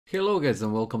Hello guys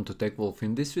and welcome to TechWolf.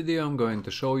 In this video I'm going to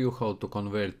show you how to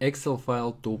convert Excel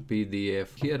file to PDF.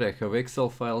 Here I have Excel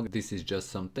file, this is just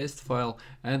some test file,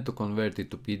 and to convert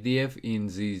it to PDF in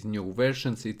these new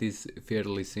versions it is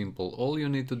fairly simple. All you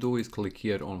need to do is click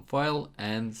here on File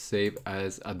and Save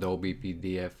as Adobe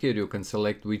PDF. Here you can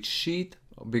select which sheet,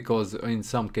 because in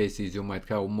some cases you might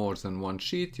have more than one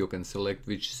sheet. You can select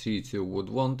which sheets you would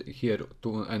want here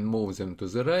and move them to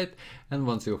the right, and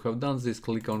once you have done this,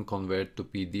 click on Convert to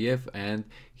PDF, and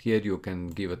here you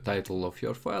can give a title of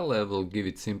your file. I will give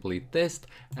it simply test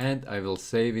and I will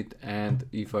save it. And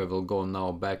if I will go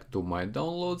now back to my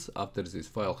downloads after this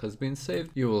file has been saved,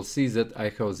 you will see that I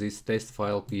have this test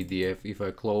file PDF. If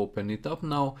I open it up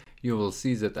now, you will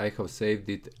see that I have saved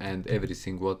it, and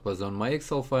everything what was on my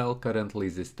Excel file, currently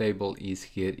this table is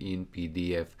here in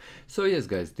PDF. So yes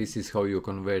guys, this is how you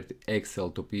convert Excel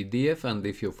to PDF, and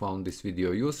if you found this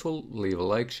video useful, leave a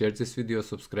like, share this video,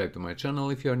 subscribe to my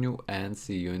channel if you are new, and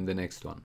see you in the next one.